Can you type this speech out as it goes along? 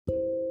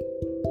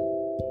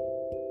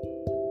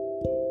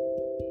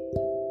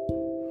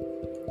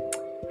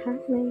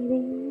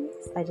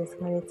ladies. I just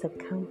wanted to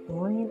come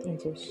on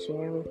and just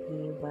share with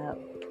you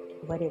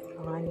what is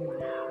on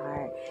my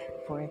heart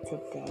for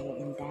today,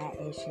 and that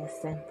is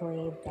just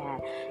simply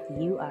that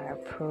you are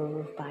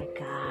approved by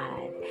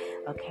God.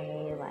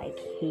 Okay, like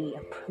He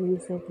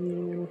approves of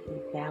you,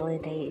 He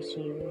validates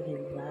you, He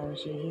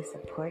loves you, He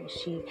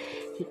supports you,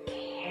 He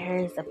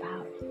cares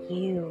about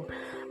you.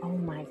 Oh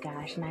my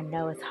gosh, and I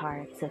know it's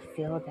hard to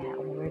feel that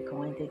when we're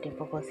going through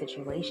difficult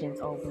situations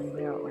or when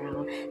we're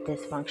around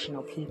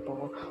dysfunctional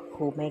people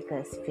who make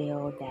us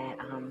feel that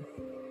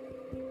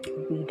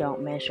we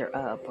don't measure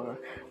up, or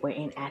we're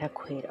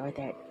inadequate, or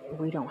that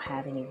we don't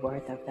have any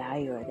worth or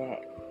value, or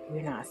that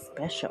we're not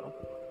special,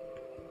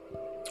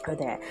 or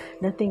that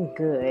nothing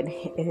good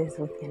is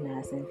within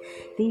us. And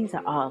these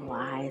are all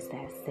lies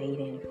that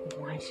Satan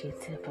wants you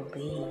to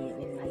believe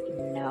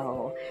and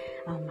no.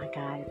 Oh my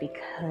God,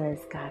 because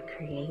God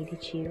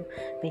created you,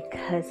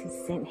 because He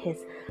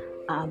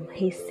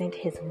sent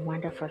His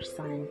wonderful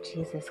Son,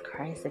 Jesus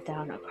Christ, to die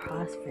on a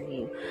cross for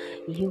you.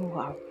 You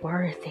are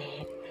worth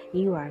it.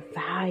 You are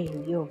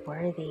valued. You're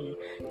worthy.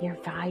 You're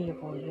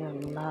valuable. You're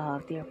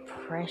loved. You're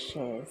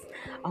precious.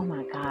 Oh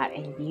my God.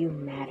 And you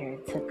matter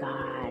to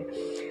God.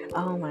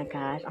 Oh my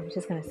gosh. I'm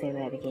just going to say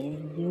that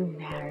again. You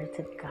matter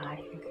to God.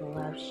 He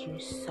loves you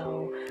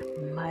so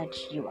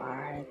much. You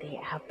are the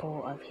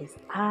apple of His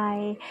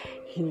eye.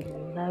 He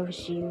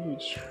loves you. He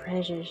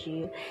treasures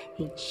you.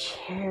 He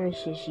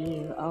cherishes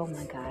you. Oh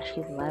my gosh.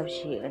 He loves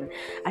you. And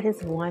I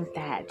just want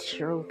that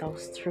truth,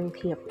 those truth.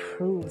 He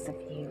approves of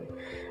you.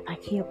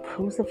 Like He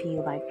approves of you.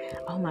 Like,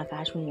 oh my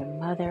gosh, when your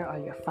mother or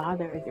your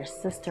father or your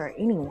sister or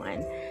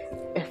anyone,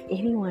 if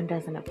anyone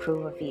doesn't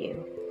approve of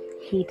you,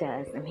 He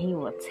does. And He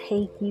will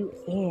take you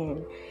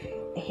in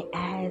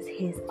as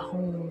His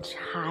own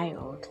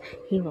child.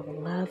 He will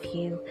love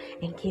you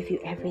and give you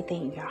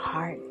everything your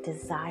heart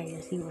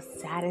desires. He will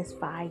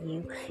satisfy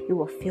you. You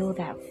will feel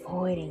that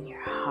void in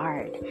your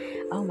heart.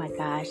 Oh my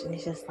gosh. And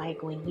it's just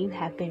like when you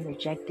have been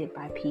rejected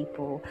by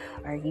people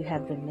or you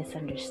have been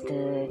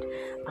misunderstood,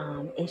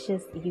 it's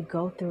just, you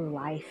go through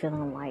life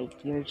feeling like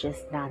you're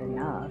just not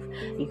enough.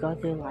 You go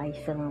through life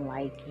feeling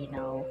like,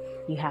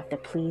 you have to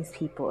please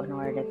people in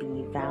order to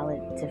be valid,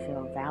 to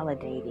feel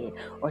validated,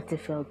 or to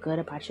feel good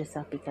about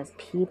yourself, because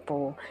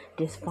people,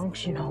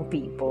 dysfunctional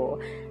people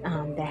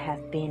that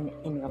have been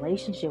in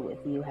relationship with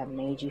you, have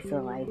made you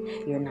feel like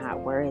you're not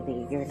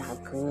worthy, you're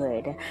not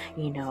good,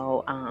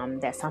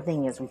 that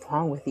something is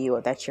wrong with you,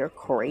 or that you're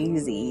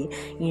crazy,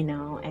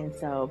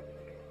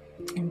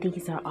 and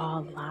these are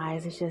all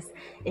lies. It's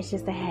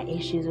just they had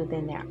issues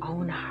within their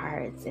own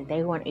hearts, and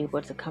they weren't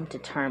able to come to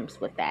terms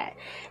with that.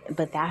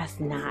 But that's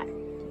not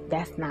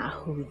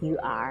who you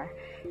are.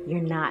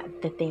 You're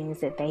not the things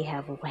that they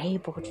have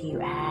labeled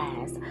you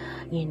as,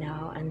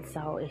 And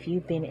so if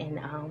you've been in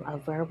a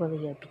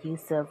verbally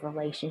abusive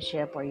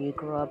relationship, or you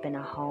grew up in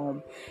a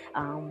home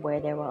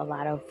where there were a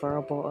lot of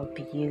verbal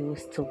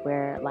abuse, to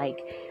where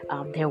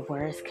their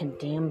words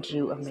condemned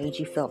you or made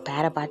you feel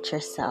bad about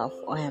yourself,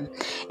 and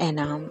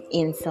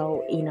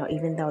so,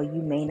 even though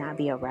you may not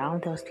be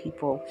around those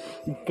people,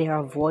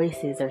 their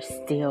voices are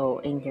still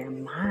in your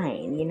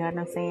mind. You know what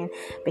I'm saying?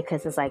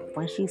 Because it's like,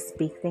 once you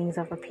speak things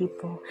over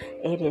people,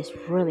 it is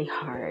really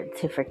hard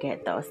to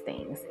forget those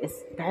things,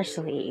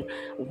 especially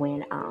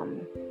when,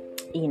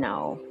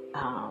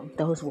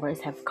 those words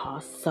have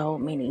caused so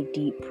many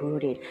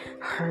deep-rooted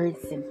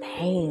hurts and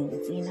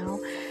pains,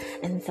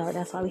 And so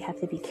that's why we have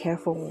to be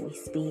careful when we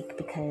speak,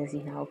 because,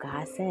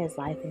 God says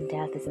life and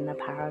death is in the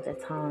power of the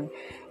tongue,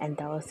 and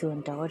those who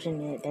indulge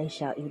in it, they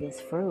shall eat its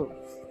fruit.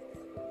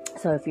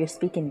 So if you're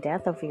speaking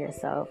death over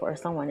yourself, or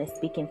someone is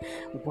speaking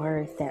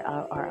words that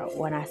are,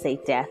 when I say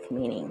death,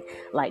 meaning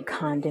like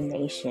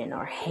condemnation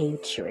or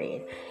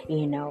hatred,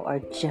 or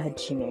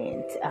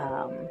judgment,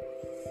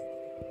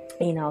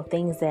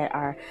 things that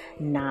are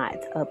not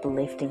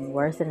uplifting,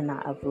 words that are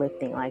not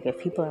uplifting. Like if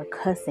people are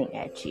cussing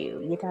at you,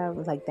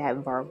 like that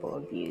verbal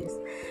abuse.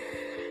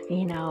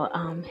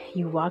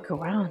 You walk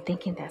around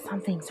thinking that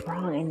something's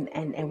wrong,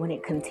 and when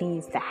it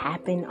continues to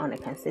happen on a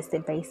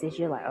consistent basis,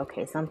 you're like,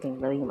 okay, something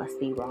really must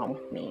be wrong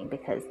with me.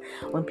 Because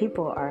when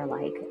people are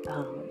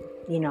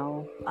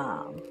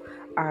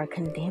are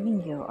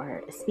condemning you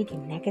or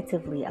speaking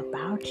negatively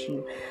about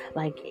you,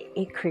 like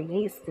it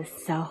creates this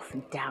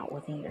self-doubt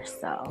within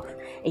yourself,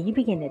 and you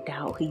begin to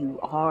doubt who you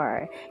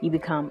are. You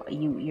become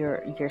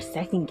you're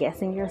second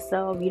guessing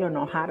yourself. You don't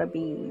know how to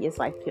be. It's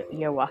like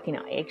you're walking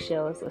on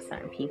eggshells with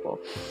certain people.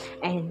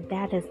 And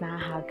that is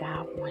not how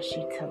God wants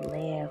you to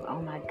live.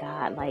 Oh my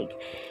God,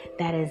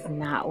 that is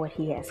not what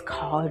He has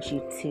called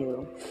you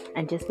to.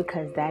 And just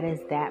because that is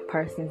that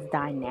person's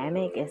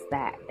dynamic,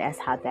 that's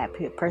how that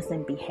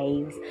person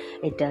behaves,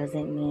 it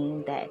doesn't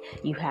mean that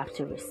you have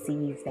to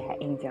receive that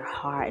in your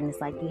heart. And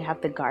it's like you have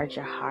to guard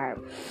your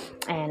heart.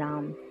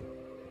 And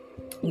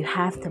you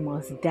have to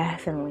most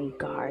definitely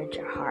guard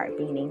your heart,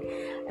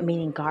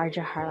 meaning guard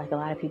your heart. Like a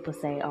lot of people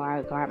say, oh,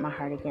 I guard my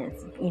heart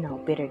against,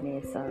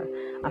 bitterness or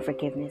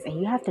unforgiveness. And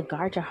you have to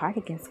guard your heart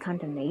against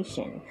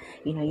condemnation.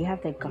 You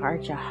have to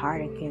guard your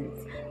heart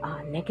against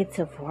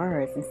negative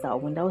words. And so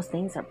when those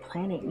things are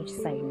planted, you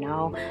just say,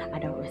 no, I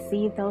don't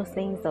receive those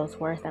things, those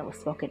words that were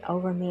spoken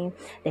over me.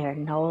 They are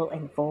null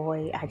and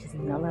void. I just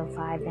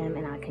nullify them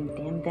and I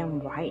condemn them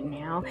right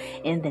now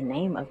in the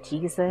name of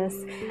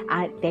Jesus.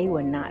 They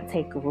will not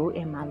take root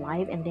in my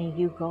life. And then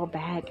you go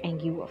back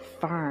and you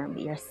affirm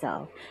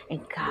yourself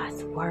in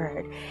God's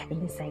word.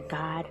 And you say,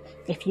 God,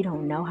 if you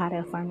don't know how to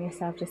affirm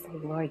yourself, just say,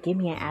 Lord, give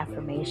me an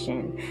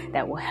affirmation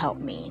that will help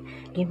me.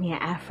 Give me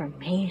an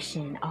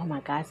affirmation, oh my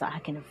God, so I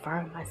can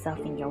affirm myself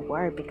in your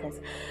word, because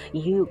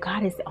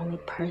God is the only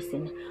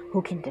person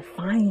who can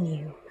define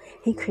you.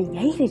 He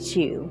created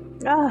you.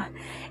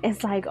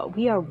 It's like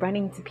we are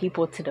running to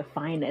people to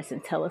define us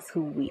and tell us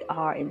who we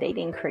are, and they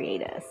didn't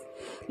create us.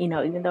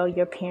 Even though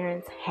your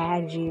parents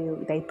had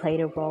you, they played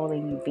a role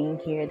in you being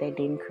here, they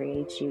didn't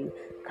create you.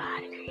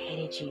 God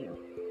created you.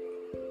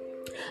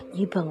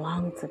 You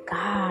belong to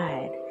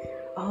God.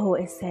 Oh,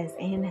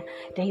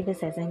 David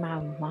says, in my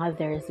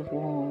mother's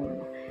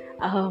womb.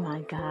 Oh my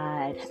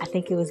God. I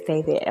think it was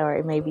David, or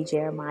it may be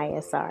Jeremiah.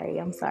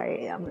 I'm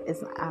sorry. I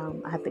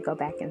have to go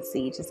back and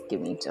see. Just give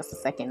me just a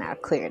second. I'll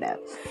clear it up.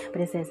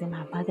 But it says, in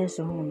my mother's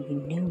womb, you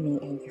knew me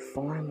and you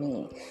formed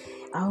me.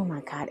 Oh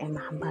my God. In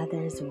my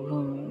mother's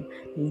womb,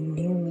 you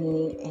knew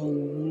me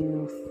and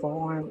you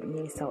formed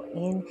me. So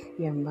in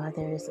your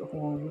mother's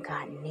womb,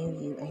 God knew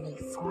you and he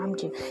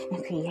formed you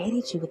and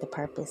created you with a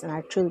purpose. And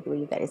I truly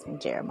believe that is in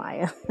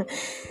Jeremiah.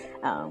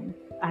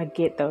 I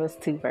get those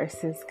two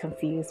verses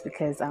confused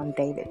because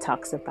David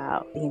talks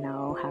about,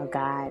 how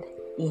God,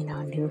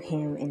 knew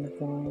him in the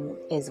womb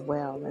as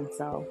well. And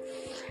so,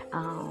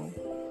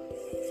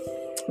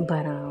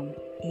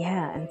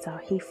 and so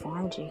he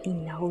formed you. He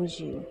knows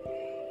you.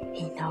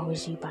 He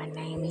knows you by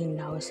name. He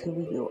knows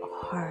who you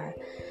are.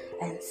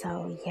 And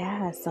so,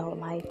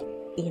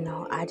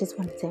 I just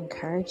wanted to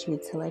encourage you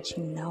to let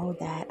you know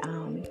that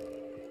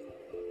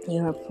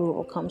your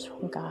approval comes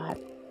from God.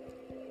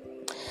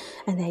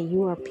 And that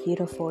you are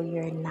beautiful.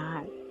 You're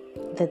not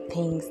the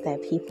things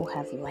that people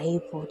have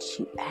labeled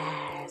you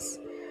as.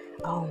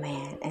 Oh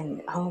man,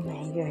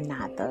 you're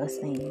not those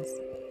things.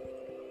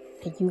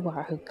 You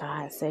are who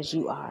God says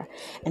you are,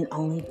 and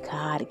only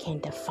God can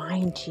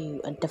define you.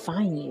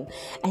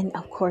 And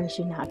of course,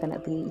 you're not gonna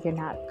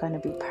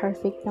be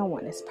perfect. No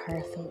one is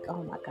perfect.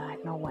 Oh my God,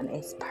 no one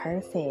is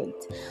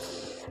perfect.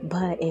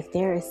 But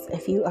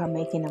if you are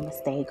making a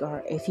mistake,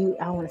 or if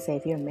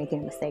you're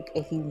making a mistake,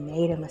 if you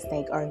made a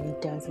mistake or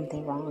you've done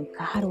something wrong,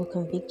 God will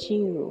convict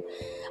you.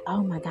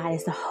 Oh my God,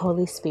 it's the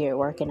Holy Spirit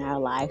work in our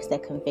lives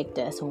that convict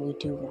us when we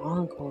do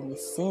wrong, when we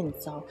sin.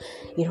 So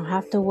you don't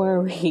have to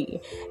worry,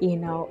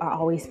 or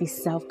always be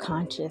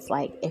self-conscious.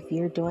 Like if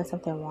you're doing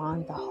something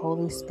wrong, the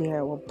Holy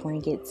Spirit will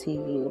bring it to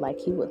you. Like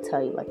he will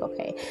tell you, like,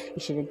 okay,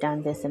 you should have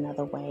done this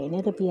another way. And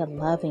it'll be a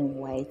loving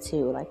way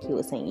too. Like he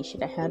was saying, you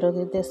should have handled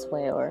it this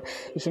way, or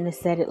you shouldn't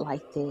have said it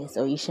like this,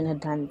 or you shouldn't have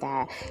done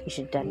that. You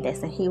should have done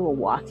this. And he will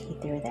walk you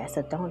through that.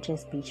 So don't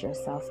just beat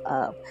yourself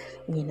up.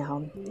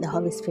 The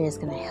Holy Spirit is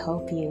going to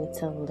help you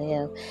to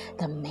live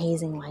the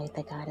amazing life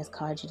that God has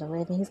called you to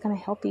live. And he's going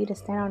to help you to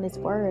stand on his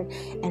word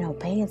and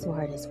obey his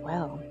word as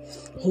well.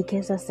 He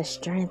gives us the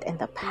strength and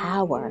the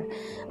power,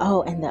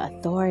 and the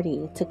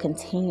authority to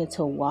continue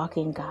to walk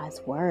in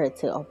God's word,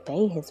 to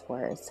obey his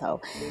word.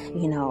 So,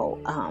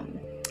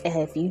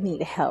 if you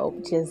need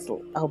help just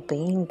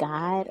obeying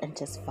God and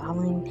just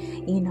following,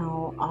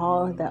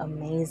 all the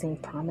amazing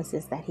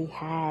promises that he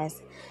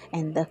has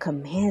and the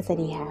commands that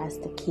he has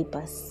to keep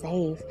us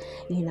safe,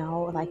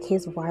 like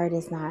his word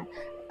is not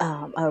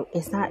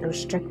it's not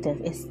restrictive.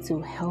 It's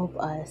to help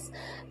us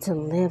to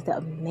live the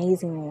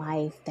amazing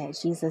life that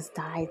Jesus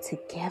died to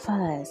give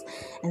us.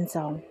 And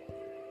so,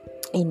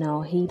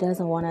 he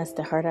doesn't want us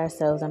to hurt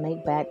ourselves or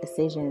make bad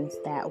decisions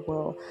that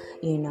will,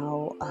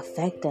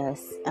 affect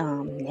us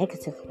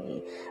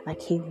negatively.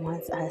 Like he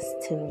wants us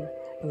to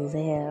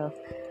live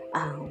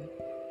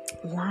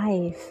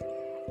life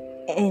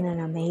in an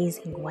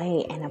amazing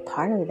way, and a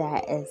part of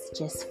that is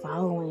just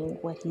following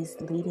what he's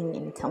leading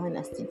and telling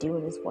us to do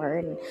in his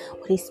word and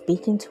what he's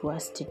speaking to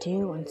us to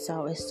do. And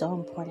so it's so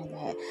important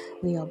that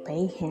we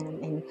obey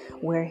him and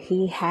where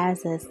he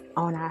has us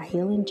on our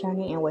healing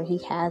journey and where he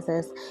has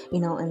us,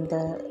 in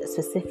the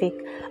specific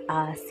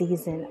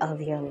season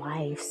of your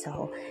life.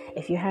 So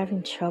if you're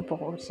having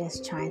trouble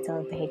just trying to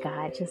obey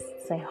God, just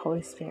say,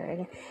 Holy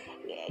Spirit,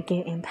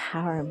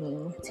 empower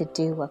me to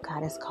do what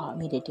God has called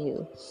me to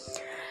do.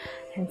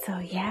 And so,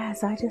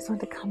 so I just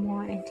want to come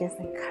on and just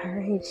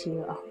encourage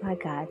you, oh my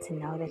God, to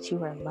know that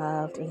you are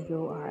loved and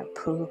you are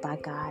approved by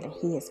God and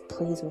He is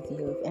pleased with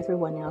you. If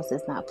everyone else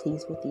is not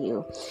pleased with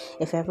you,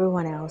 if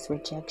everyone else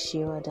rejects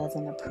you or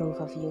doesn't approve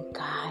of you,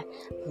 God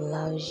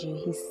loves you.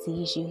 He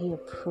sees you. He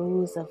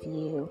approves of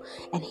you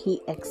and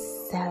He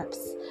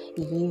accepts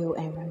you.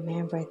 And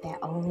remember that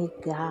only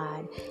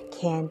God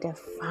can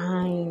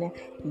define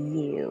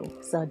you.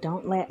 So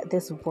don't let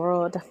this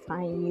world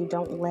define you.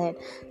 Don't let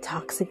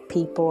toxic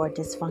people or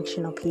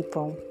dysfunctional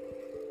people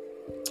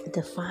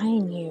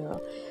define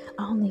you.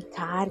 Only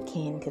God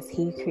can, because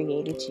He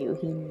created you.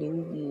 He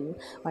knew you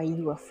while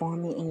you were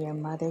forming in your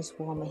mother's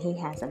womb, and He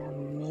has an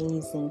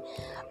amazing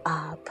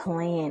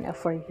plan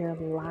for your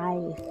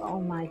life. Oh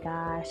my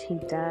gosh, He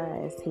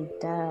does. He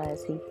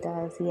does. He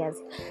does. He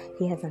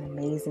has an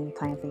amazing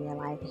plan for your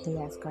life, and He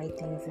has great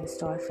things in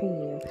store for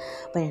you.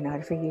 But in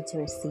order for you to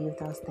receive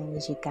those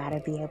things, you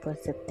gotta be able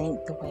to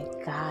think the way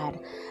God,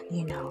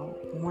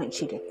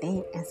 wants you to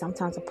think. And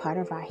sometimes a part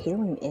of our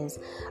healing is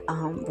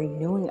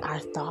renewing our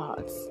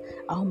thoughts.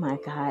 Oh my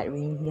God,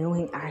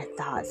 renewing our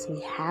thoughts. We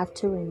have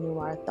to renew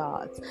our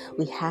thoughts.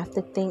 We have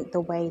to think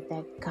the way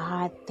that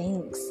God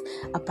thinks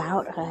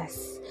about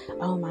us.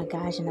 Oh my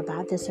gosh, and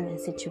about the certain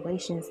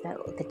situations,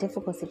 the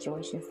difficult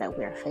situations that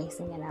we're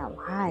facing in our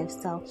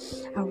lives. So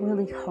I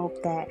really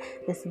hope that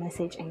this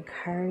message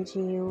encourage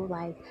you.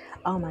 Like,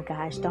 oh my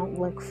gosh, don't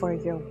look for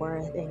your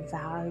worth and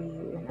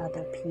value in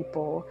other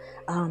people.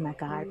 Oh my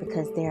God,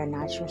 because they are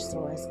not your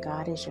source.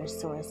 God is your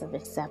source of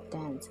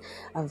acceptance,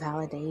 of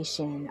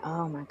validation,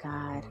 oh my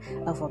God,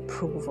 of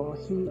approval.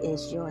 He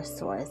is your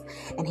source,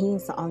 and He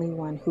is the only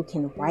one who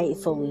can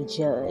rightfully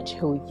judge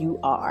who you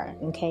are,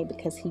 okay?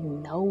 Because He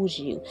knows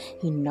you.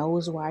 He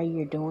knows why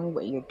you're doing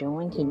what you're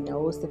doing. He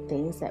knows the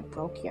things that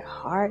broke your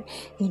heart.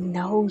 He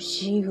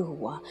knows you.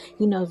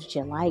 He knows what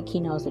you like. He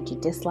knows what you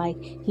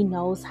dislike. He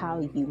knows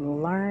how you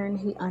learn.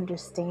 He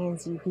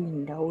understands you. He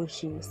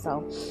knows you.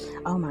 So,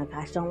 oh my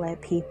gosh, don't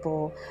let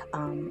people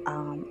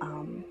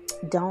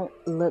don't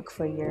look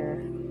for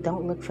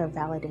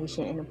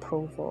validation and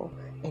approval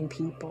in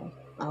people.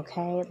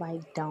 Okay,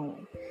 like,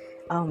 don't.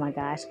 Oh my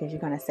gosh, because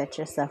you're going to set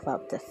yourself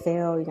up to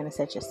fail. You're going to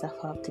set yourself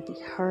up to be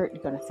hurt.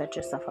 You're going to set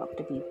yourself up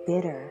to be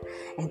bitter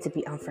and to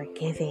be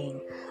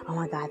unforgiving. Oh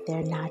my God,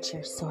 they're not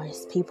your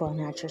source. People are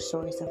not your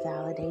source of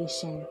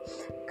validation.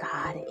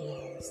 God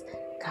is.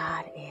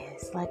 God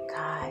is. Let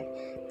God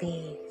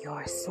be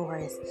your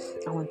source.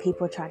 And when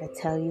people try to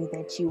tell you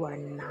that you are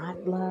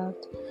not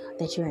loved,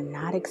 that you are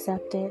not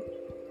accepted,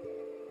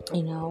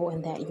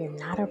 and that you're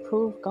not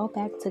approved, go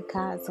back to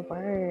God's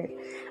word.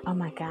 Oh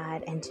my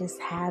God. And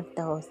just have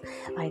those,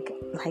 like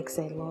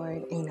say,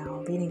 Lord, lead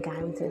and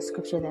guide me to the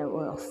scripture that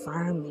will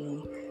affirm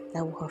me,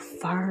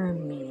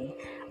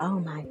 Oh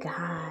my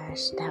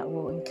gosh, that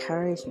will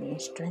encourage me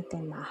and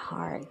strengthen my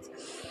heart.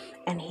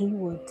 And He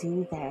will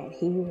do that.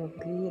 He will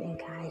lead and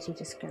guide you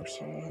to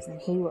scriptures,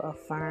 and He will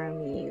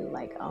affirm you.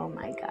 Like, oh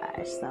my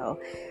gosh. So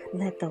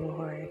let God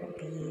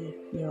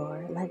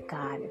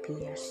be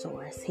your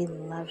source. He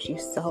loves you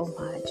so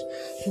much.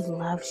 He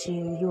loves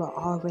you. You are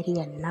already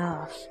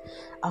enough.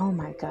 Oh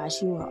my gosh,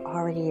 you are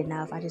already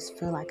enough. I just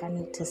feel like I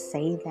need to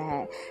say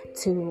that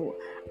to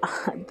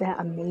that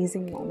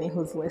amazing woman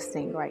who's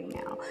listening right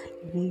now.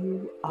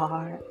 You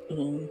are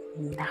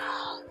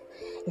enough.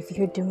 If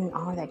you're doing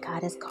all that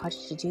God has called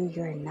you to do,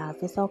 you're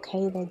enough. It's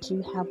okay that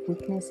you have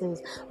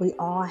weaknesses. We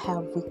all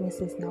have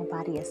weaknesses.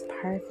 Nobody is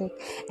perfect.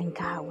 And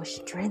God will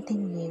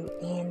strengthen you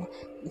in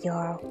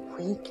your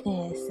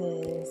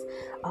weaknesses.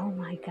 Oh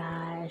my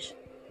gosh.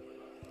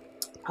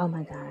 Oh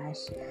my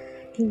gosh.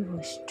 He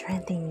will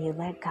strengthen you.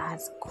 Let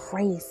God's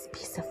grace be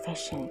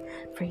sufficient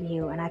for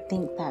you. And I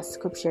think that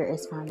scripture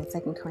is found in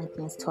 2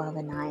 Corinthians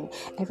 12:9.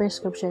 Every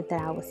scripture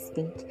that I will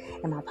speak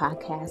in my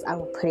podcast, I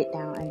will put it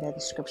down in the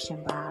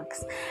description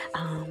box.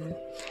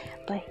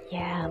 But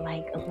yeah,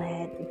 let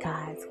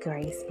God's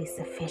grace be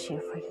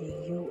sufficient for you.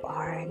 You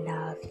are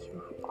enough.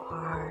 You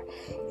are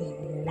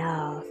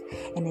enough.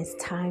 And it's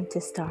time to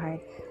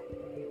start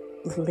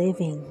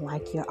living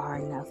like you are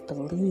enough,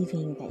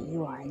 believing that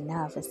you are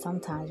enough. And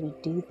sometimes we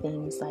do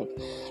things like,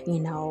 we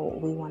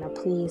want to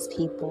please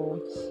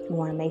people. We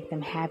want to make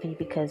them happy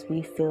because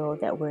we feel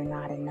that we're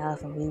not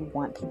enough, and we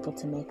want people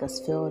to make us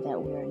feel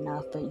that we're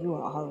enough. But you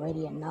are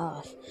already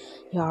enough.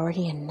 You're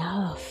already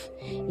enough.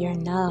 You're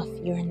enough.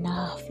 You're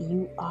enough.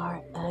 You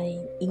are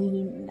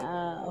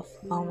enough.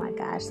 Oh my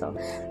gosh. So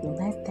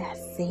let that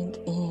sink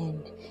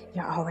in.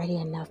 You're already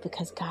enough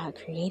because God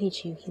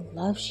created you. He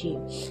loves you.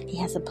 He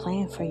has a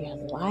plan for your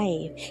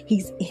life.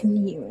 He's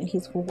in you and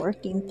He's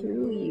working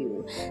through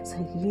you. So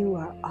you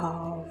are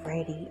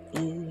already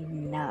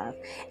enough. enough,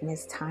 and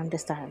it's time to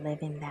start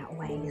living that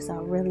way. So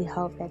I really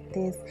hope that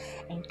this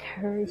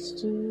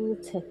encouraged you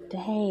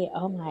today.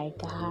 Oh my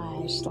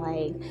gosh,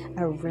 like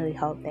I really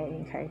hope that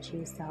encouraged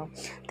you. So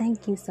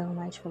thank you so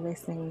much for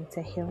listening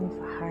to Healing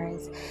for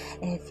Hearts.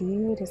 If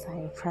you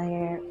desire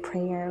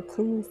prayer,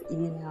 please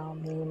email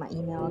me. My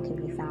email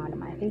can be found on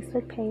my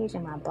Facebook page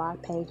and my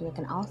blog page, and it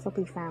can also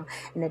be found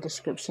in the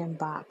description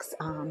box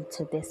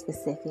to this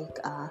specific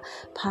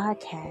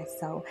podcast.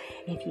 So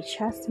if you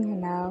trust me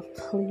enough,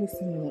 please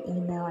send me an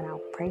email and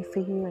I'll pray for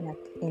you. And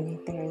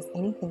if there is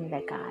anything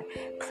that God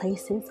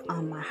places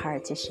on my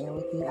heart to share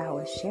with you, I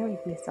will share with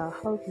you. So I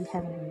hope you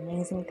have an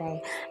amazing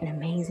day, an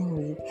amazing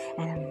week,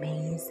 an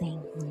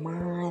amazing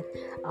month.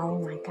 Oh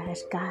my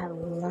gosh, God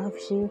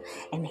loves you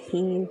and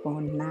He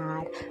will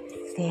not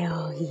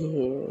fail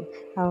you.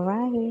 All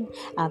right,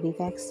 I'll be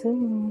back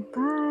soon.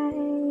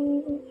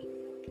 Bye.